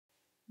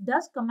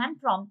Does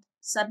command prompt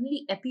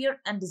suddenly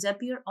appear and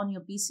disappear on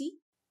your PC?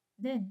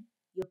 Then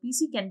your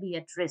PC can be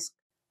at risk.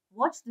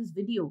 Watch this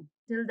video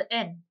till the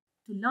end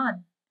to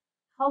learn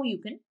how you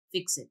can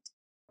fix it.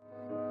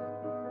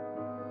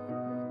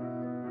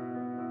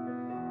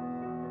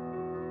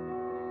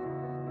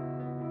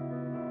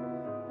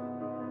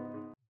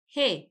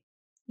 Hey,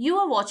 you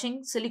are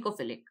watching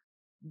Silicophilic,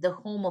 the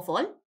home of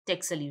all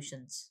tech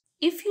solutions.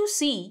 If you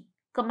see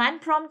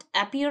command prompt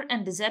appear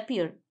and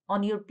disappear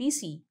on your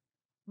PC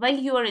while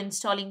you are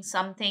installing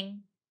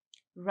something,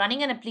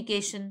 running an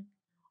application,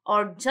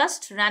 or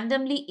just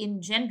randomly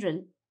in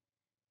general,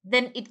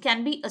 then it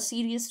can be a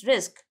serious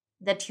risk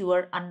that you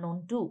are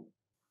unknown to.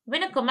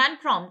 When a command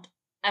prompt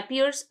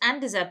appears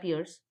and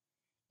disappears,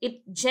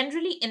 it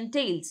generally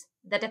entails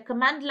that a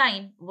command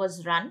line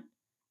was run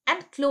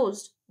and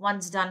closed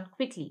once done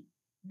quickly.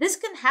 This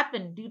can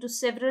happen due to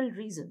several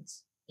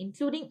reasons,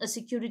 including a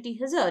security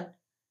hazard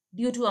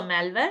due to a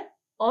malware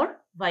or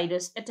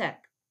virus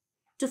attack.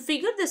 To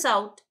figure this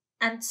out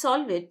and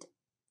solve it,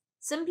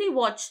 simply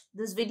watch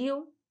this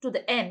video to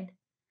the end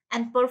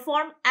and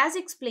perform as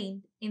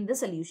explained in the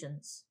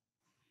solutions.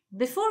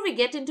 Before we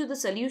get into the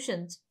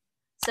solutions,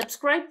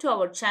 subscribe to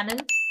our channel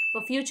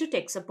for future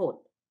tech support.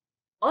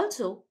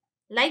 Also,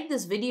 like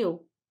this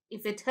video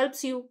if it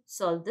helps you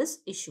solve this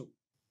issue.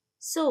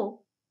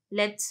 So,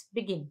 let's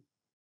begin.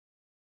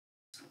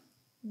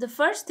 The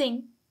first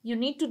thing you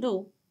need to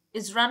do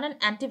is run an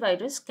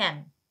antivirus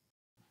scan.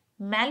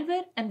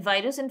 Malware and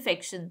virus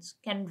infections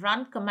can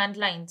run command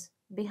lines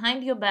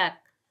behind your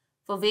back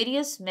for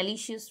various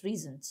malicious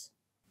reasons.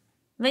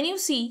 When you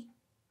see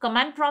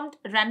command prompt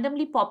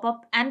randomly pop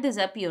up and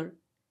disappear,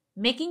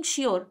 making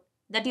sure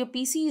that your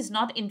PC is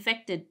not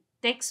infected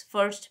takes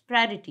first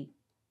priority.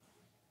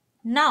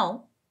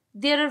 Now,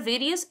 there are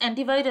various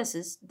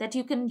antiviruses that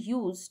you can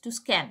use to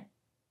scan.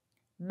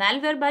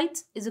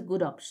 Malwarebytes is a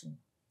good option.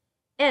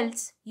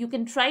 Else, you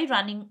can try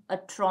running a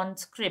Promt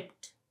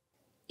script.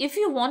 If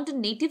you want a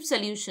native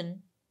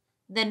solution,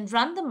 then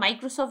run the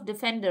Microsoft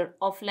Defender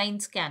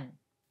offline scan.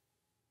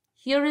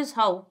 Here is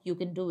how you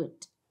can do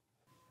it.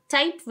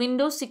 Type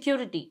Windows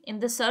Security in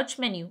the search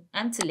menu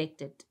and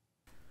select it.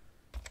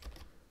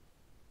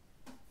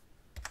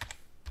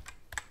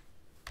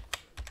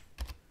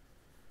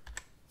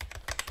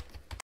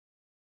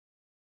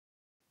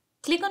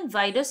 Click on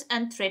Virus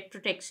and Threat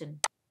Protection.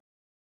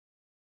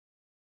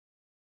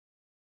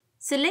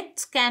 Select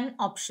Scan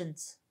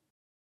options.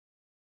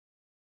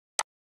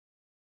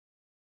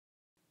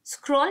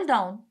 Scroll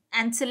down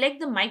and select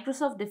the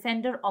Microsoft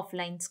Defender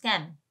offline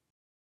scan.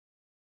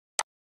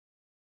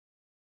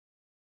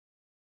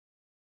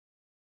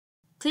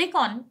 Click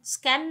on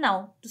Scan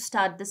Now to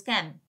start the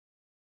scan.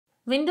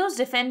 Windows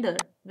Defender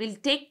will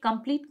take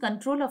complete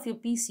control of your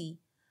PC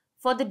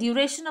for the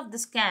duration of the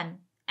scan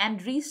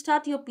and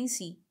restart your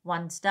PC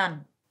once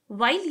done.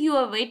 While you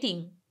are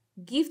waiting,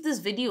 give this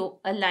video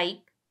a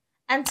like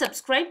and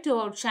subscribe to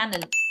our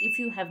channel if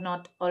you have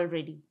not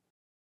already.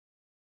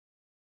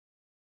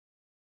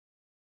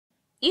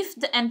 If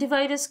the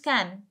antivirus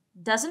scan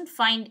doesn't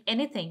find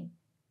anything,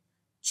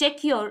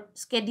 check your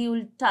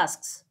scheduled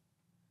tasks.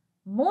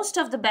 Most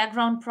of the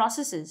background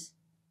processes,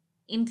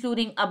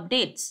 including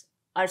updates,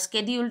 are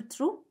scheduled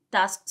through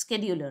Task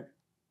Scheduler.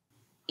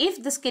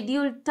 If the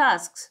scheduled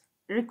tasks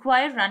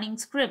require running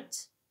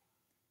scripts,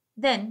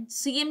 then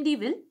CMD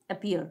will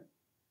appear.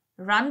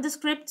 Run the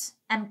scripts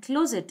and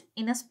close it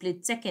in a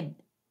split second.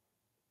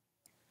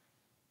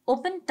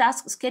 Open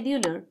Task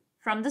Scheduler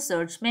from the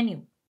search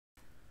menu.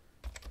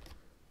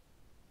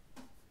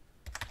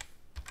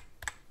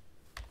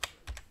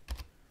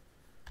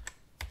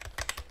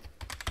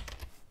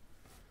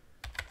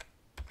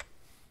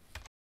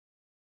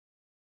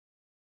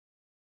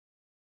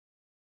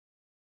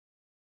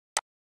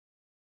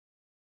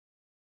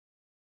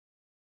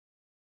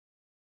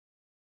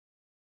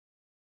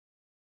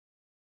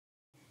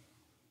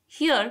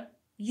 Here,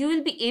 you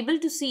will be able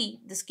to see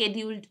the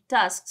scheduled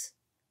tasks,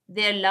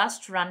 their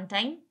last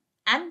runtime,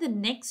 and the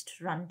next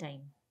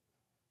runtime.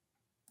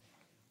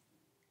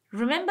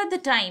 Remember the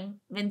time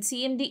when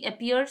CMD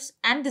appears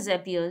and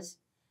disappears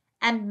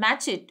and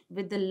match it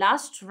with the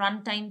last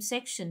runtime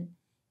section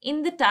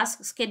in the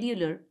task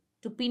scheduler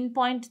to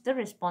pinpoint the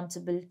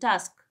responsible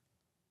task.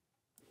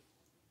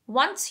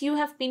 Once you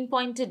have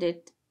pinpointed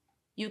it,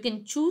 you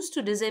can choose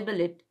to disable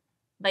it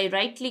by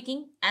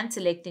right-clicking and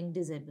selecting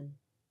Disable,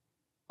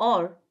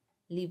 or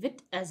leave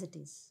it as it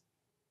is.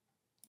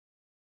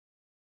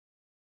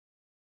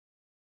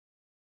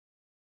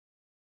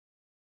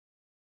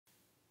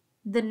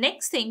 The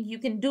next thing you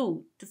can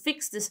do to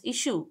fix this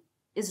issue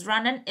is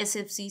run an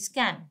SFC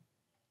scan.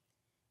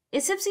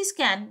 SFC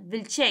scan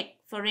will check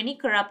for any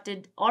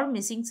corrupted or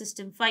missing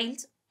system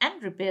files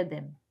and repair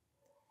them.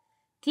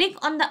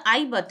 Click on the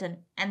I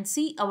button and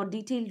see our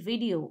detailed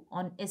video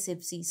on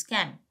SFC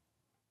scan.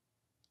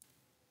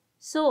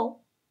 So,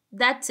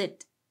 that's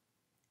it.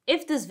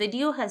 If this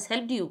video has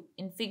helped you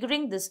in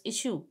figuring this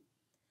issue,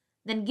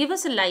 then give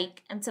us a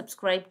like and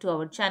subscribe to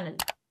our channel.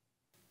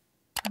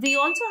 We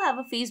also have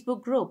a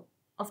Facebook group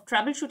of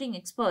troubleshooting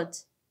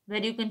experts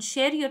where you can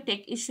share your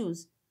tech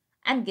issues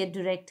and get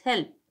direct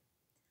help.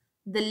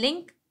 The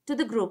link to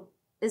the group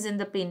is in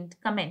the pinned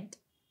comment.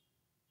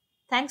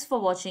 Thanks for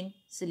watching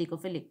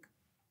Silicophilic.